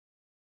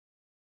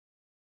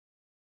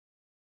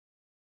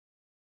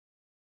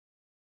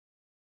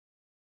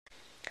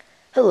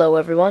Hello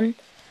everyone,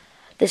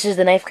 this is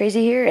the Knife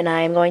Crazy here, and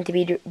I am going to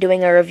be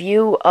doing a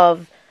review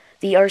of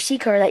the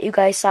RC car that you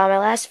guys saw in my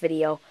last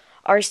video,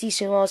 RC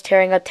Sumo's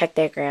Tearing Up Tech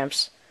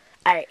Diagrams.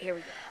 Alright, here we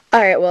go.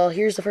 Alright, well,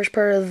 here's the first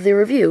part of the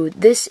review.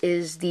 This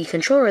is the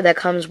controller that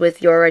comes with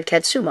your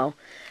RedCat Sumo.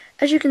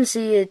 As you can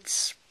see,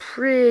 it's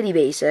pretty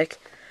basic.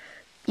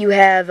 You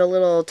have a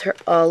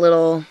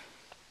little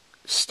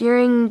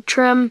steering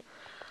trim,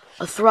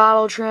 a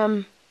throttle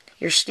trim,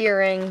 your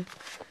steering,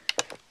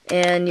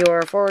 and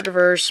your forward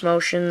reverse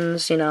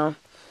motions, Then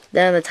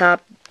on the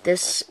top,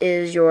 this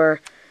is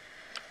your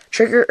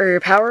trigger or your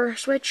power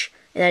switch.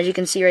 And as you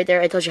can see right there,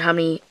 it tells you how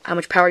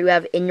much power you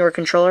have in your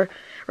controller.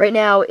 Right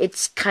now,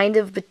 it's kind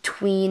of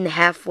between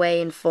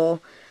halfway and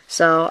full,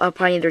 so I'll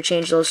probably need to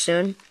change those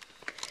soon.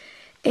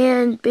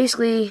 And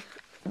basically,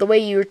 the way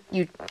you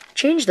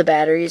change the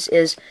batteries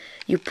is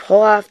you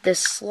pull off this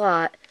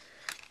slot,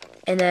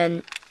 and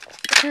then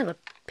it's kind of a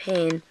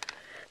pain.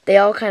 They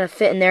all kind of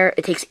fit in there.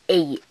 It takes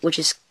 8, which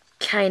is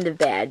kind of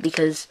bad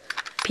because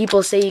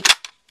people say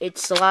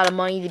it's a lot of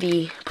money to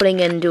be putting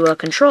into a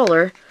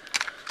controller,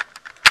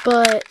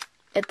 but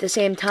at the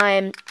same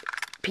time,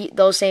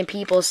 those same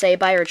people say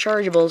buy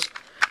rechargeables,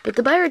 but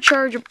to buy 8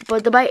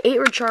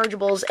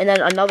 rechargeables and then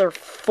another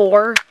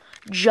 4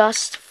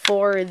 just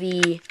for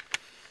the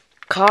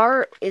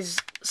car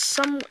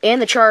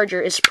and the charger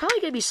is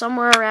probably gonna be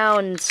somewhere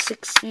around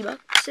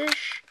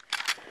 $60-ish.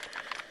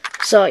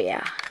 So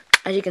yeah.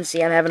 As you can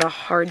see, I'm having a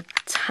hard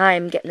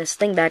time getting this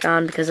thing back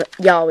on because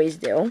you always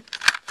do.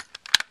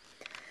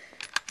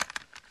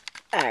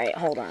 Alright,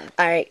 hold on.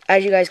 Alright,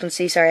 as you guys can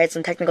see, sorry, I had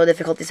some technical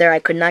difficulties there. I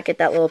could not get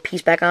that little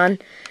piece back on.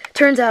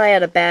 Turns out I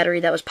had a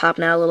battery that was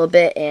popping out a little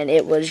bit, and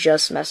it was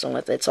just messing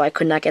with it, so I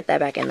could not get that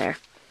back in there.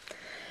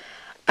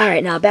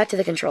 Alright, now back to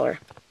the controller.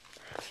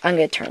 I'm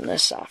going to turn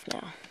this off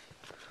now.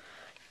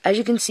 As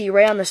you can see,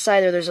 right on the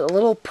side there's a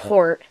little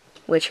port,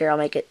 which here, I'll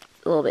make it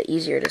a little bit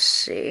easier to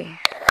see.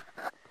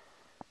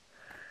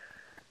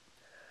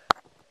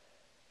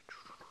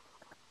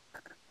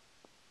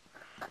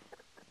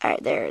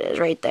 Alright, there it is,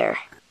 right there.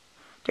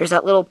 There's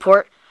that little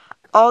port.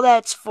 All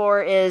that's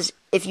for is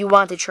if you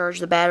want to charge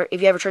the battery.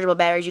 If you have rechargeable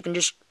batteries, you can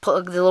just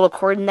plug the little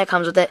cord in that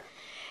comes with it,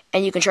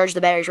 and you can charge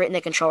the batteries right in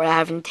the controller without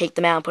having to take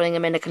them out and putting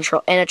them in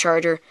a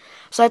charger.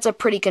 So that's a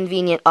pretty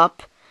convenient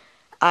up.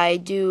 I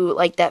do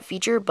like that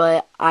feature,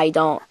 but I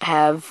don't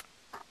have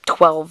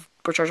 12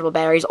 rechargeable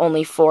batteries,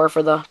 only 8 for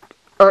the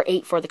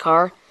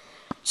car.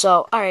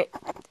 So, alright.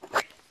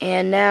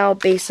 And now,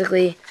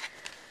 basically,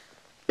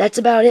 that's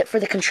about it for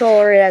the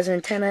controller. It has an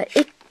antenna.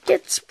 It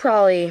gets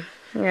probably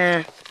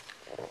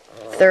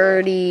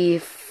 30,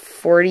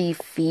 40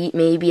 feet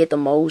maybe at the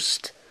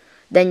most.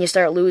 Then you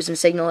start losing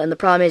signal, and the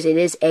problem is it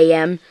is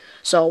AM.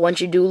 So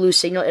once you do lose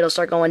signal, it'll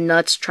start going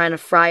nuts, trying to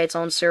fry its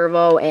own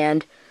servo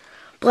and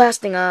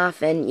blasting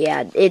off, and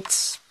yeah,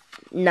 it's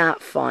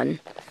not fun.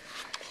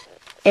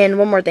 And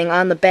one more thing,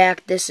 on the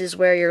back, this is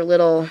where your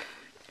little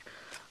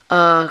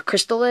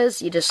crystal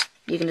is. You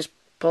can just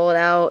pull it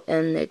out,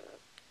 and it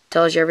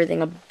tells you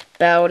everything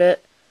about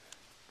it.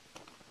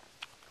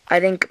 I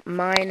think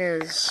mine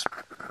is...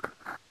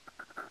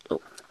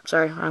 Oh,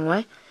 sorry, wrong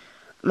way.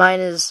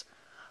 Mine is...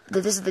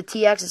 This is the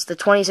TX, it's the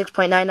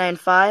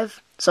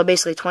 26.995, so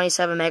basically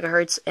 27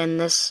 megahertz, and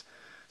this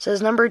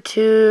says number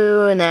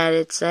 2, and that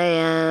it's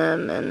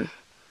AM, and,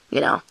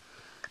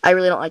 I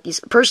really don't like these.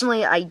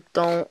 Personally, I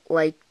don't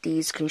like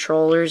these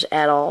controllers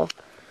at all.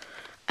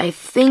 I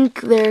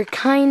think they're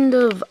kind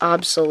of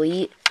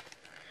obsolete.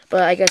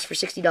 But I guess for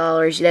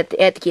 $60, you have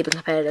to keep it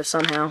competitive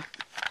somehow.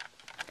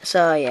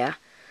 So, yeah.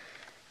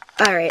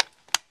 Alright.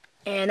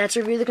 And that's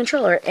a review of the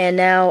controller. And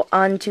now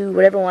on to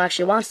what everyone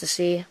actually wants to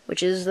see,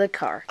 which is the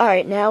car.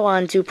 Alright, now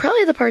on to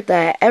probably the part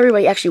that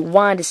everybody actually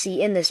wanted to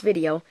see in this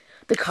video,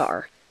 the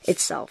car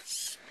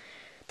itself.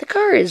 The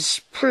car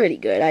is pretty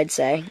good, I'd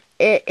say.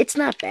 It's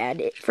not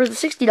bad. For the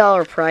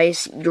 $60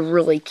 price, you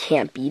really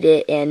can't beat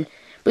it. And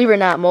believe it or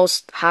not,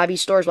 most hobby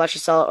stores will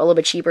actually sell it a little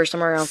bit cheaper,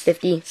 somewhere around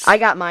 $50. I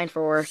got mine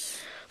for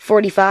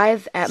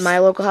 $45 at my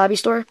local hobby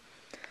store.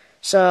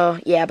 So,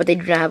 yeah, but they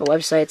do not have a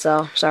website,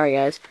 so sorry,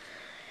 guys.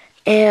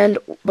 And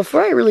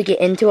before I really get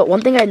into it,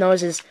 one thing I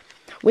noticed is,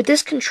 with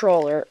this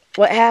controller,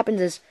 what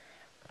happens is,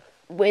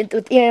 with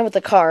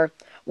the car,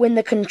 when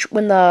you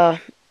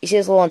see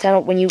this little antenna,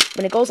 when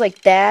it goes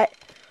like that,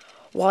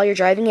 while you're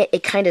driving it,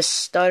 it kind of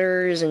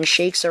stutters and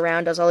shakes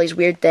around, does all these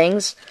weird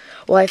things.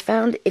 Well, I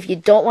found if you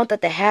don't want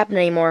that to happen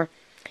anymore,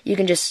 you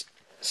can just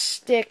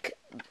stick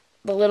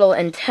the little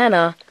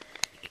antenna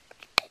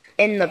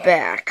in the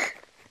back.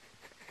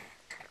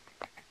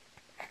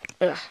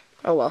 Ugh,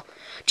 oh well.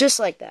 Just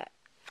like that.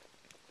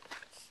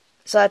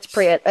 So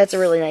that's a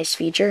really nice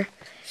feature.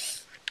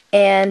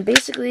 And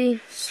basically,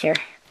 here,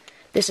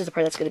 this is the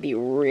part that's going to be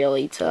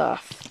really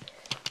tough.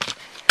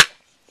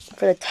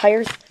 For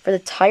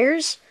the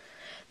tires,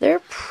 they're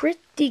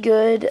pretty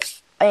good,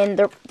 and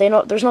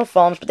there's no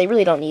foams, but they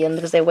really don't need them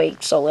because they weigh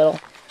so little.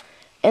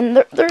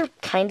 And they're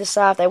kind of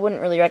soft. I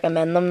wouldn't really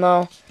recommend them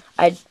though.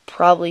 I'm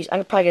probably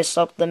gonna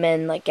soak them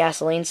in like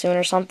gasoline soon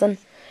or something.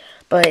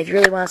 But if you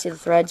really want to see the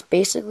threads,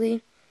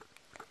 basically,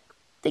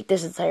 think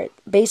this is tired.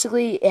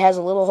 Basically, it has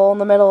a little hole in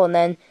the middle, and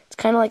then it's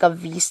kind of like a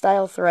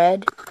V-style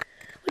thread,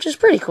 which is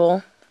pretty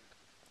cool.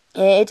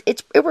 And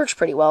it works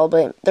pretty well,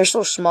 but they're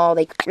so small,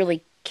 they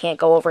really can't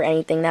go over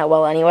anything that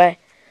well anyway.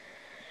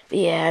 But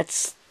yeah,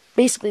 it's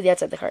basically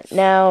that's at the card.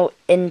 Now,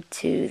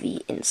 into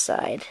the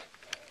inside.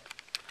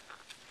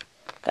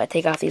 Gotta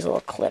take off these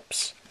little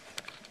clips.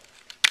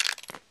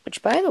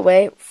 Which, by the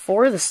way,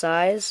 for the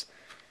size,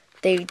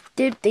 they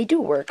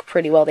do work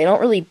pretty well. They don't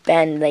really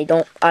bend. They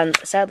don't.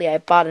 Sadly, I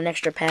bought an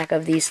extra pack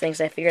of these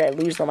things. I figured I'd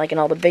lose them, like in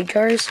all the big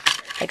cars,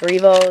 like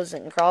Revos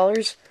and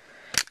crawlers.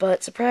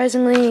 But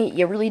surprisingly,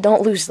 you really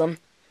don't lose them.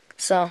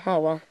 So, oh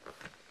well.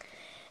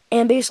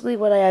 And basically,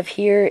 what I have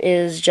here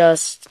is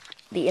just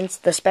the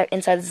spec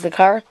inside of the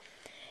car.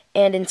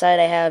 And inside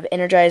I have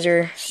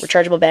Energizer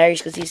rechargeable batteries,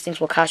 because these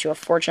things will cost you a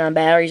fortune on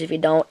batteries if you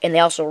don't. And they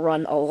also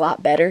run a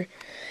lot better.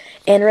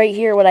 And right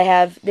here, what I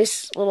have,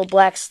 this little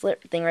black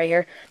slit thing right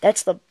here,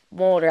 that's the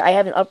motor. I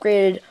have an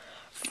upgraded,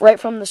 right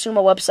from the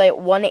Sumo website,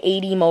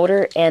 180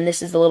 motor, and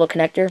this is the little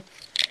connector.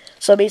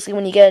 So basically,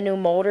 when you get a new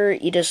motor,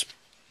 you just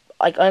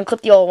like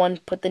unclip the old one,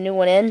 put the new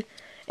one in,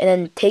 and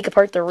then take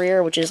apart the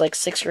rear, which is like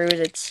 6 screws.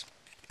 It's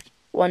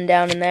one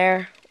down in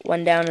there,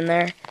 one down in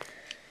there,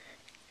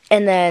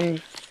 and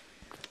then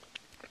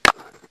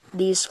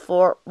these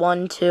 4,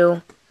 1,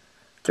 2,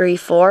 3,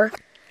 4,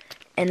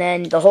 and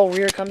then the whole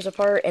rear comes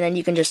apart, and then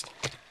you can just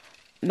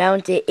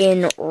mount it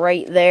in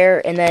right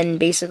there, and then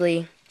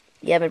basically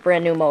you have a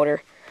brand new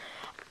motor.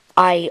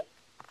 I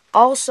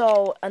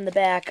also, on the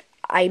back,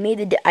 I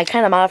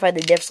kind of modified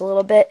the diffs a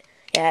little bit.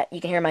 Yeah,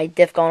 you can hear my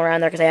diff going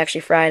around there because I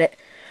actually fried it.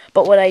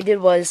 But what I did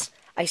was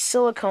I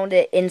siliconed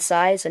it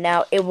inside, so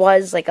now it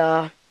was like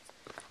a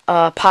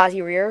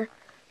posi rear,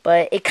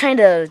 but it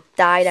kind of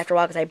died after a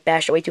while because I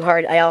bashed it way too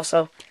hard. I'm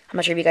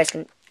not sure if you guys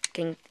can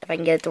if I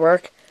can get it to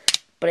work,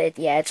 but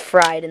yeah, it's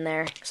fried in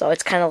there, so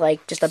it's kind of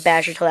like just a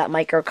basher till that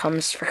micro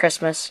comes for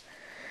Christmas.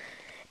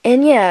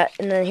 And yeah,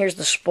 and then here's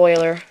the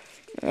spoiler.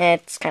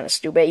 It's kind of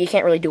stupid. You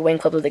can't really do wing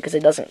clips with it because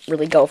it doesn't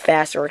really go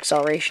fast or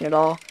acceleration at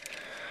all.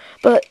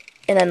 But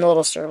and then the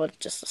little servo,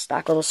 just a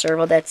stock little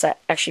servo that's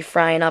actually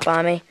frying up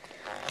on me.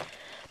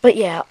 But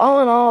yeah,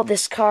 all in all,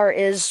 this car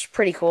is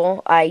pretty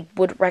cool. I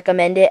would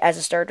recommend it as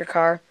a starter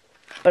car,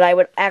 but I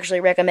would actually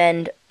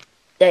recommend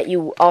that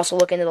you also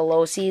look into the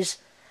low-Cs.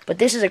 But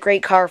this is a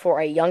great car for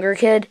a younger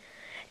kid,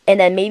 and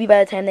then maybe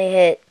by the time they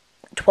hit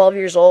 12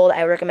 years old,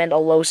 I would recommend a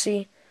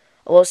low-C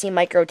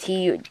Micro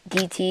T,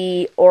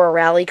 DT, or a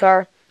rally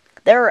car.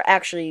 They're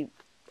actually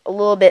a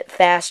little bit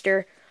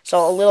faster,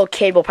 so a little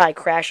kid will probably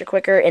crash it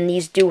quicker, and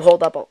these do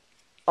hold up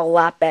a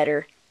lot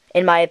better,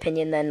 in my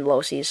opinion, than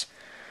low-Cs.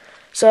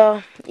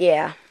 So,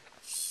 yeah,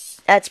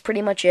 that's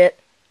pretty much it.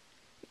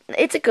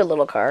 It's a good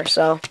little car,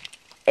 so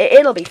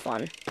it'll be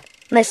fun.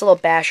 Nice little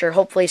basher.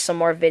 Hopefully some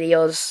more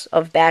videos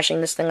of bashing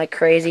this thing like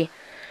crazy.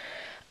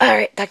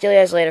 Alright, talk to you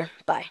guys later.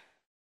 Bye.